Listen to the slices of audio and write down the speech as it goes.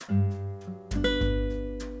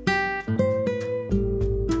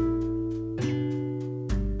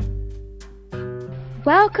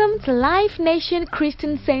Welcome to Life Nation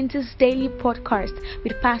Christian Center's daily podcast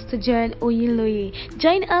with Pastor John Oyinloye.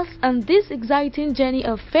 Join us on this exciting journey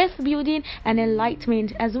of faith building and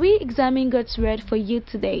enlightenment as we examine God's word for you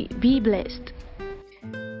today. Be blessed.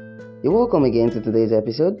 You're welcome again to today's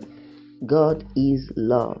episode. God is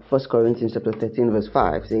love. 1 Corinthians chapter 13 verse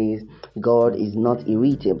 5 says, God is not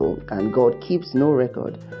irritable and God keeps no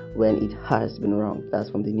record when it has been wrong. That's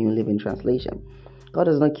from the New Living Translation. God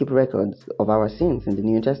does not keep records of our sins in the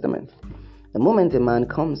New Testament. The moment a man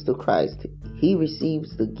comes to Christ, he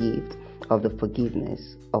receives the gift of the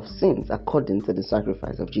forgiveness of sins according to the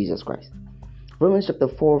sacrifice of Jesus Christ. Romans chapter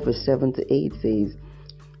 4 verse 7 to 8 says,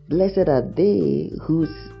 Blessed are they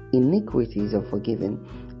whose iniquities are forgiven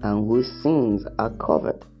and whose sins are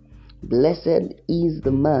covered. Blessed is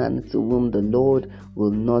the man to whom the Lord will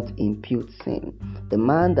not impute sin. The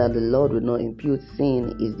man that the Lord will not impute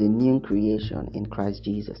sin is the new creation in Christ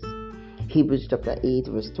Jesus. Hebrews chapter 8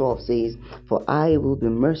 verse 12 says, For I will be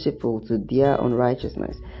merciful to their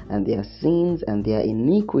unrighteousness, and their sins and their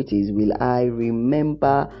iniquities will I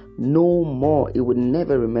remember no more. It will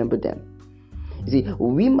never remember them. You see,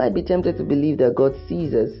 we might be tempted to believe that God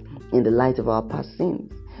sees us in the light of our past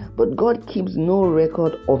sins. But God keeps no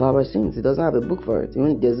record of our sins. He doesn't have a book for it.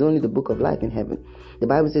 There's only the book of life in heaven. The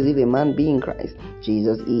Bible says if a man be in Christ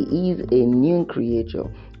Jesus, he is a new creature.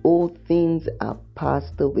 All things are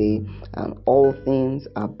passed away and all things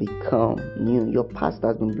are become new. Your past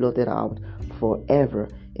has been blotted out forever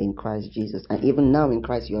in Christ Jesus. And even now in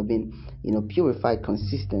Christ you have been purified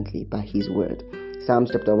consistently by his word. Psalms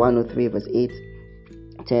chapter 103 verse 8,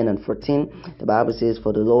 10 and 14, the Bible says,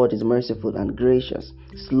 For the Lord is merciful and gracious,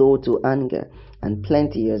 slow to anger, and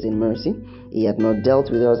plenteous in mercy. He hath not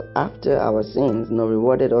dealt with us after our sins, nor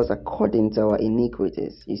rewarded us according to our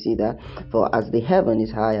iniquities. You see that? For as the heaven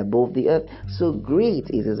is high above the earth, so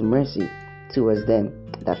great is his mercy towards them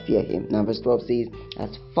that fear him. Now verse 12 says,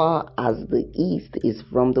 As far as the east is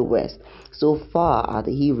from the west, so far hath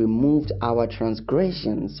he removed our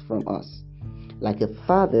transgressions from us. Like a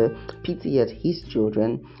father pitieth his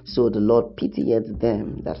children, so the Lord pitieth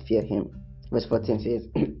them that fear him. Verse 14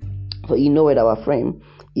 says, For he knoweth our frame,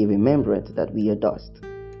 he remembereth that we are dust.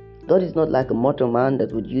 God is not like a mortal man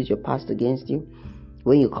that would use your past against you.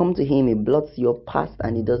 When you come to him, he blots your past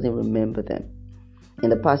and he doesn't remember them. In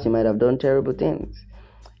the past, you might have done terrible things,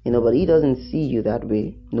 but he doesn't see you that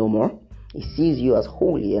way no more. He sees you as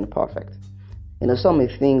holy and perfect. Some may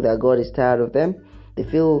think that God is tired of them. They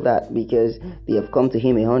feel that because they have come to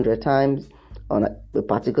him 100 times on a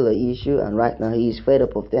particular issue and right now he is fed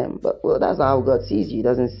up of them. But that's not how God sees you. He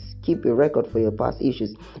doesn't keep a record for your past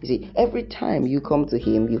issues. You see, every time you come to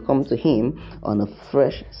him on a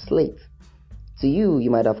fresh slate. To you, you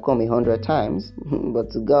might have come 100 times,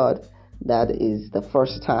 but to God, that is the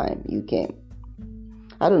first time you came.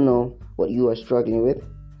 I don't know what you are struggling with,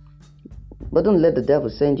 but don't let the devil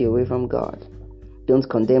send you away from God. Don't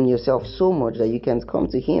condemn yourself so much that you can't come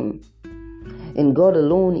to him. In God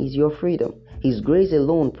alone is your freedom. His grace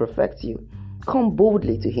alone perfects you. Come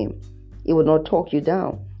boldly to him. He will not talk you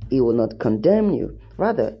down. He will not condemn you.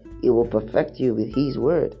 Rather, he will perfect you with his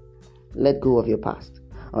word. Let go of your past.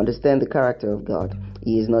 Understand the character of God.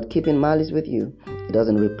 He is not keeping malice with you. He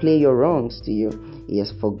doesn't replay your wrongs to you. He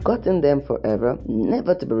has forgotten them forever,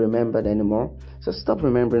 never to be remembered anymore. So stop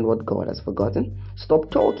remembering what God has forgotten. Stop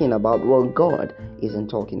talking about what God isn't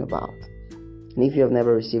talking about. And if you have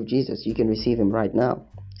never received Jesus, you can receive him right now.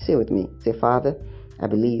 Say with me. Say, Father, I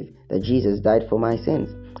believe that Jesus died for my sins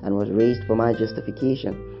and was raised for my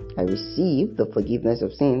justification. I receive the forgiveness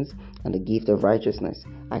of sins and the gift of righteousness.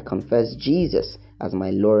 I confess Jesus as my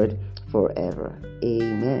Lord forever.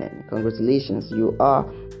 Amen. Congratulations, you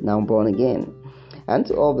are now born again. And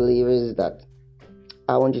to all believers, that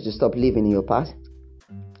I want you to stop living in your past.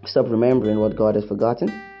 Stop remembering what God has forgotten.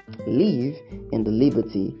 Live in the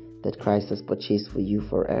liberty that Christ has purchased for you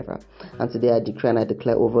forever. And today I declare and I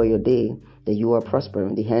declare over your day that you are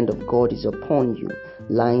prospering. The hand of God is upon you.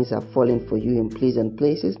 Lines are falling for you in pleasant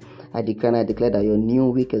places. I declare and I declare that your new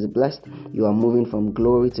week is blessed. You are moving from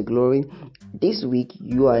glory to glory. This week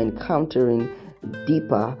you are encountering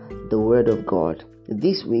deeper the word of God.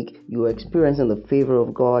 This week, you are experiencing the favor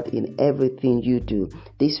of God in everything you do.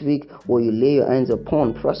 This week, what you lay your hands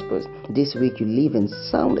upon prospers. This week, you live in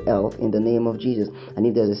sound health in the name of Jesus. And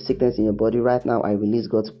if there's a sickness in your body right now, I release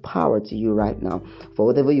God's power to you right now. For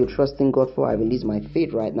whatever you're trusting God for, I release my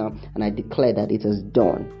faith right now. And I declare that it is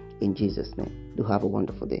done in Jesus' name. Do have a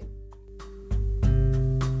wonderful day.